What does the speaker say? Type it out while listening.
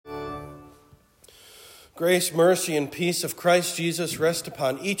Grace, mercy, and peace of Christ Jesus rest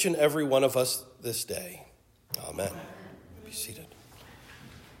upon each and every one of us this day. Amen. Be seated.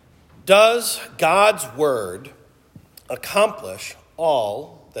 Does God's word accomplish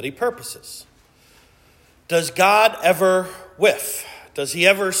all that he purposes? Does God ever whiff? Does he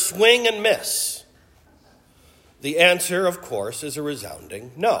ever swing and miss? The answer, of course, is a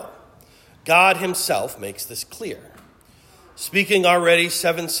resounding no. God himself makes this clear. Speaking already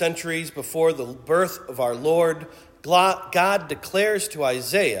 7 centuries before the birth of our Lord, God declares to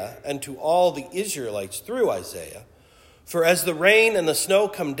Isaiah and to all the Israelites through Isaiah, "For as the rain and the snow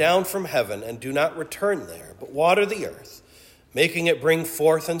come down from heaven and do not return there, but water the earth, making it bring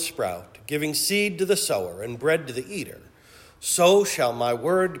forth and sprout, giving seed to the sower and bread to the eater, so shall my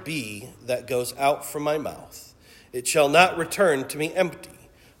word be that goes out from my mouth. It shall not return to me empty,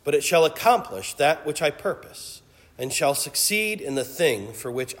 but it shall accomplish that which I purpose, and shall succeed in the thing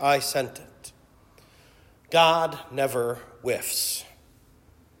for which I sent it." God never whiffs.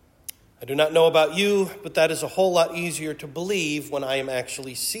 I do not know about you, but that is a whole lot easier to believe when I am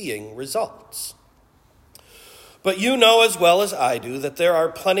actually seeing results. But you know as well as I do that there are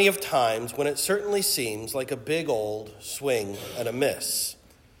plenty of times when it certainly seems like a big old swing and a miss.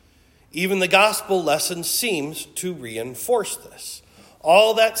 Even the gospel lesson seems to reinforce this.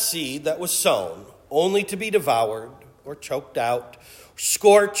 All that seed that was sown, only to be devoured or choked out,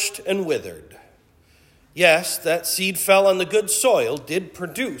 scorched and withered. Yes, that seed fell on the good soil, did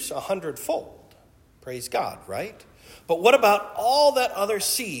produce 100-fold. Praise God, right? But what about all that other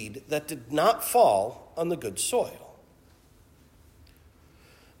seed that did not fall on the good soil?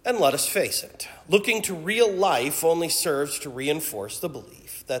 And let us face it, looking to real life only serves to reinforce the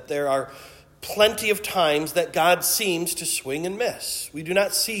belief that there are plenty of times that God seems to swing and miss. We do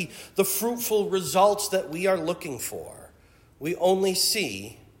not see the fruitful results that we are looking for. We only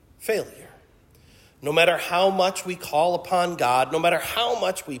see failure. No matter how much we call upon God, no matter how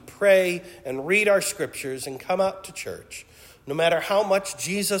much we pray and read our scriptures and come out to church, no matter how much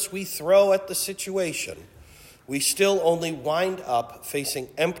Jesus we throw at the situation, we still only wind up facing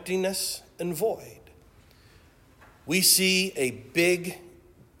emptiness and void. We see a big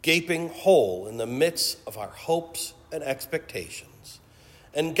gaping hole in the midst of our hopes and expectations.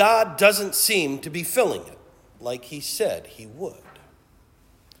 And God doesn't seem to be filling it like he said he would.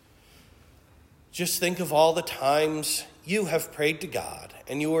 Just think of all the times you have prayed to God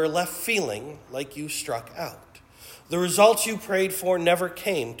and you were left feeling like you struck out. The results you prayed for never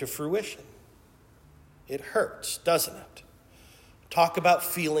came to fruition. It hurts, doesn't it? Talk about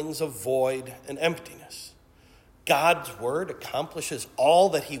feelings of void and emptiness. God's word accomplishes all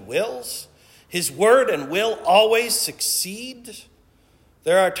that he wills. His word and will always succeed.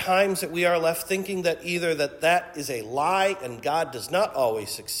 There are times that we are left thinking that either that is a lie and God does not always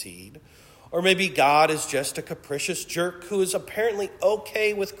succeed, or maybe God is just a capricious jerk who is apparently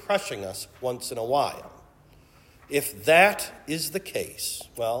okay with crushing us once in a while. If that is the case,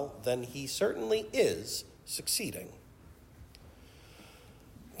 well, then he certainly is succeeding.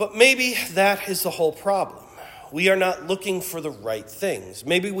 But maybe that is the whole problem. We are not looking for the right things.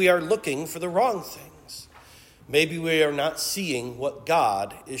 Maybe we are looking for the wrong things. Maybe we are not seeing what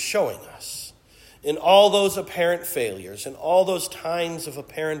God is showing us. In all those apparent failures, in all those times of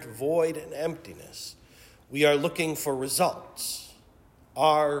apparent void and emptiness, we are looking for results,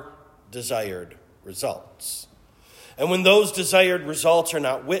 our desired results. And when those desired results are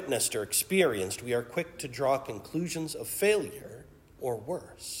not witnessed or experienced, we are quick to draw conclusions of failure or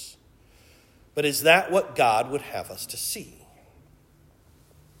worse. But is that what God would have us to see?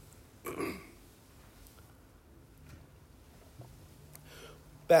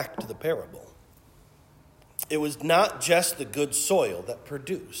 Back to the parable. It was not just the good soil that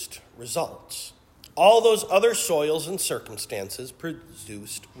produced results. All those other soils and circumstances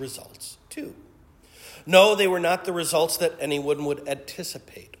produced results too. No, they were not the results that anyone would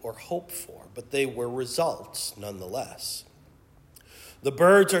anticipate or hope for, but they were results nonetheless. The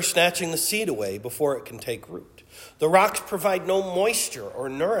birds are snatching the seed away before it can take root. The rocks provide no moisture or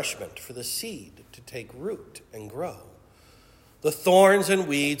nourishment for the seed to take root and grow. The thorns and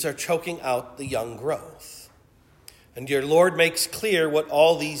weeds are choking out the young growth. And your Lord makes clear what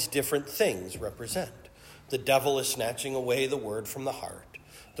all these different things represent. The devil is snatching away the word from the heart.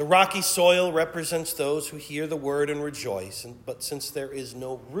 The rocky soil represents those who hear the word and rejoice, but since there is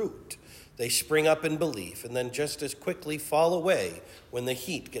no root, they spring up in belief and then just as quickly fall away when the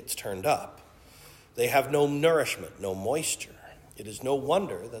heat gets turned up. They have no nourishment, no moisture. It is no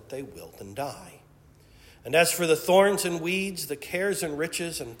wonder that they wilt and die. And as for the thorns and weeds, the cares and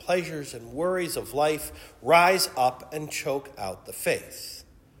riches and pleasures and worries of life rise up and choke out the faith.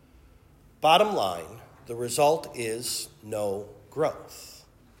 Bottom line, the result is no growth,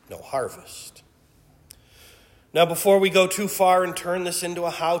 no harvest. Now, before we go too far and turn this into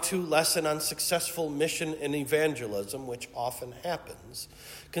a how-to lesson on successful mission and evangelism, which often happens,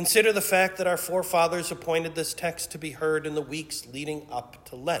 consider the fact that our forefathers appointed this text to be heard in the weeks leading up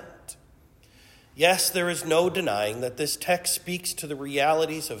to Lent. Yes, there is no denying that this text speaks to the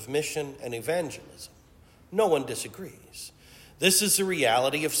realities of mission and evangelism. No one disagrees. This is the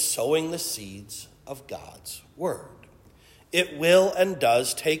reality of sowing the seeds of God's word. It will and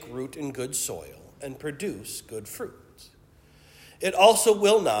does take root in good soil and produce good fruit. It also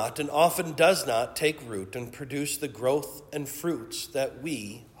will not and often does not take root and produce the growth and fruits that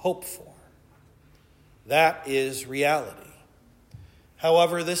we hope for. That is reality.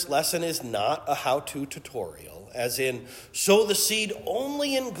 However, this lesson is not a how-to tutorial, as in, sow the seed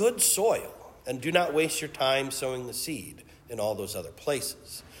only in good soil and do not waste your time sowing the seed in all those other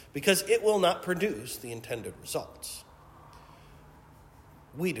places, because it will not produce the intended results.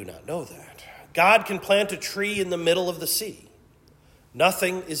 We do not know that. God can plant a tree in the middle of the sea.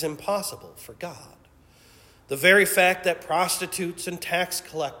 Nothing is impossible for God. The very fact that prostitutes and tax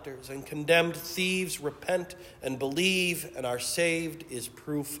collectors and condemned thieves repent and believe and are saved is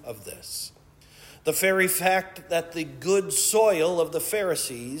proof of this. The very fact that the good soil of the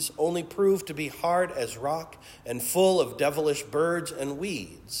Pharisees only proved to be hard as rock and full of devilish birds and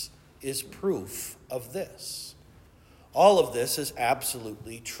weeds is proof of this. All of this is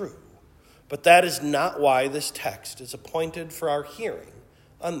absolutely true. But that is not why this text is appointed for our hearing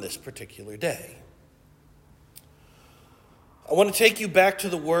on this particular day. I want to take you back to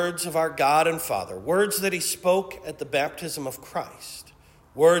the words of our God and Father, words that he spoke at the baptism of Christ,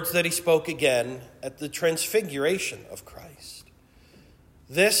 words that he spoke again at the transfiguration of Christ.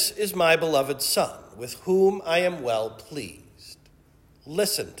 This is my beloved Son, with whom I am well pleased.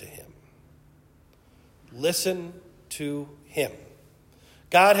 Listen to him. Listen to him.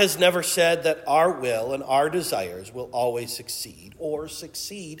 God has never said that our will and our desires will always succeed or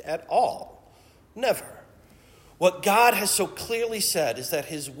succeed at all. Never. What God has so clearly said is that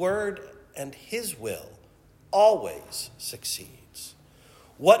his word and his will always succeeds.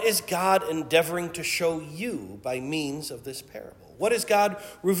 What is God endeavoring to show you by means of this parable? What is God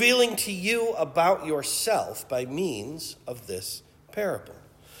revealing to you about yourself by means of this parable?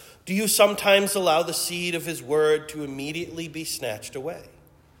 Do you sometimes allow the seed of his word to immediately be snatched away?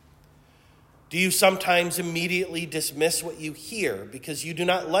 Do you sometimes immediately dismiss what you hear because you do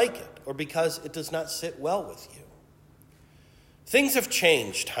not like it or because it does not sit well with you? Things have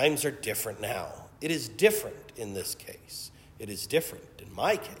changed. Times are different now. It is different in this case. It is different in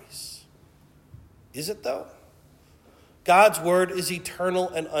my case. Is it though? God's word is eternal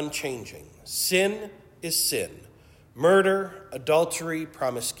and unchanging. Sin is sin. Murder, adultery,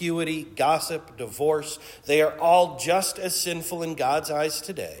 promiscuity, gossip, divorce, they are all just as sinful in God's eyes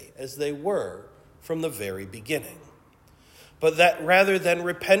today as they were from the very beginning. But that rather than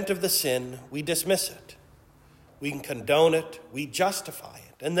repent of the sin, we dismiss it. We can condone it, we justify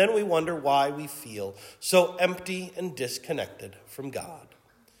it, and then we wonder why we feel so empty and disconnected from God.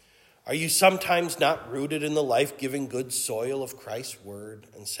 Are you sometimes not rooted in the life-giving good soil of Christ's word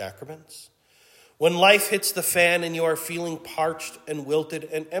and sacraments? When life hits the fan and you are feeling parched and wilted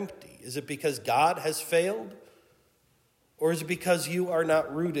and empty, is it because God has failed? Or is it because you are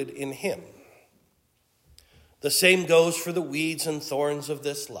not rooted in him? The same goes for the weeds and thorns of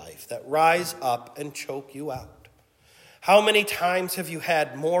this life that rise up and choke you out. How many times have you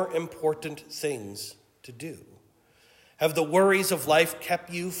had more important things to do? Have the worries of life kept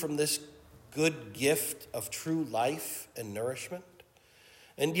you from this good gift of true life and nourishment?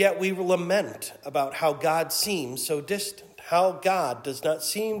 And yet we lament about how God seems so distant, how God does not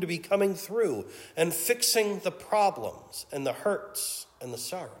seem to be coming through and fixing the problems and the hurts and the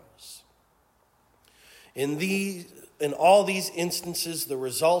sorrows. In all these instances, the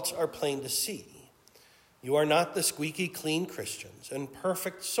results are plain to see. You are not the squeaky clean Christians and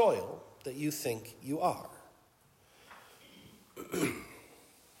perfect soil that you think you are.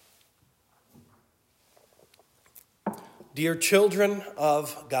 Dear children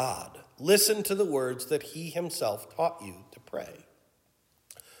of God, listen to the words that he himself taught you to pray.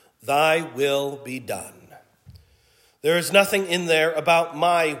 Thy will be done. There is nothing in there about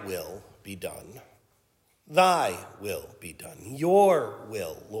my will be done. Thy will be done. Your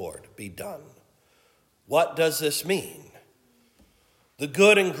will, Lord, be done. What does this mean? The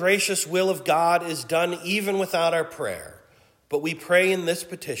good and gracious will of God is done even without our prayer, but we pray in this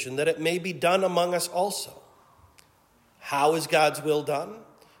petition that it may be done among us also. How is God's will done?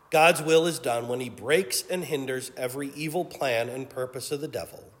 God's will is done when he breaks and hinders every evil plan and purpose of the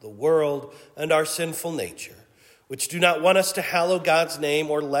devil the world, and our sinful nature, which do not want us to hallow God's name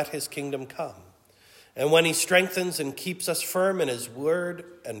or let his kingdom come. And when he strengthens and keeps us firm in his word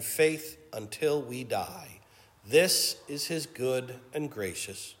and faith until we die, this is his good and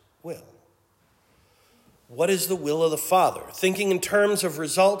gracious will. What is the will of the Father? Thinking in terms of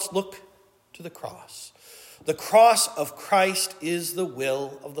results, look to the cross. The cross of Christ is the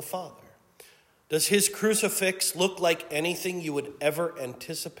will of the Father. Does his crucifix look like anything you would ever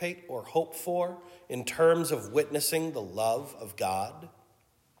anticipate or hope for in terms of witnessing the love of God?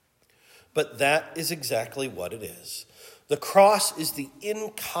 But that is exactly what it is. The cross is the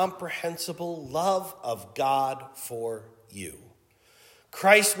incomprehensible love of God for you.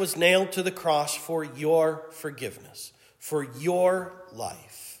 Christ was nailed to the cross for your forgiveness, for your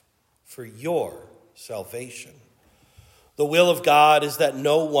life, for your salvation. The will of God is that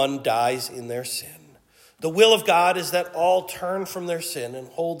no one dies in their sin. The will of God is that all turn from their sin and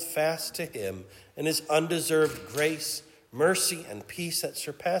hold fast to him and his undeserved grace, mercy, and peace that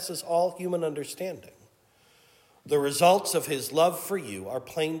surpasses all human understanding. The results of his love for you are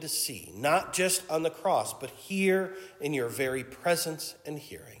plain to see, not just on the cross, but here in your very presence and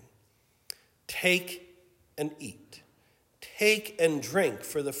hearing. Take and eat. Take and drink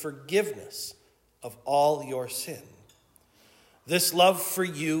for the forgiveness of all your sin. This love for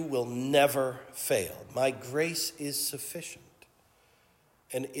you will never fail. My grace is sufficient.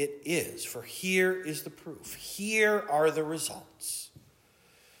 And it is, for here is the proof. Here are the results.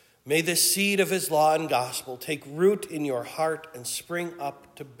 May this seed of his law and gospel take root in your heart and spring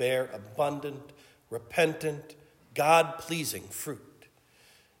up to bear abundant, repentant, God-pleasing fruit.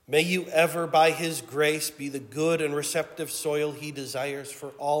 May you ever, by his grace, be the good and receptive soil he desires for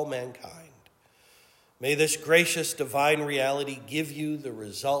all mankind. May this gracious divine reality give you the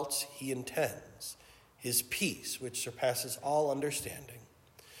results he intends, his peace, which surpasses all understanding.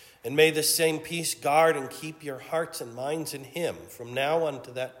 And may this same peace guard and keep your hearts and minds in him from now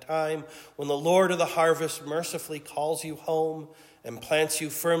unto that time when the Lord of the harvest mercifully calls you home and plants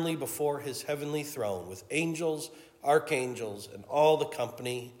you firmly before his heavenly throne with angels, archangels, and all the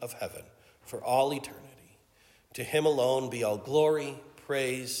company of heaven for all eternity. To him alone be all glory,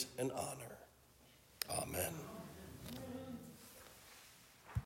 praise, and honor. Amen.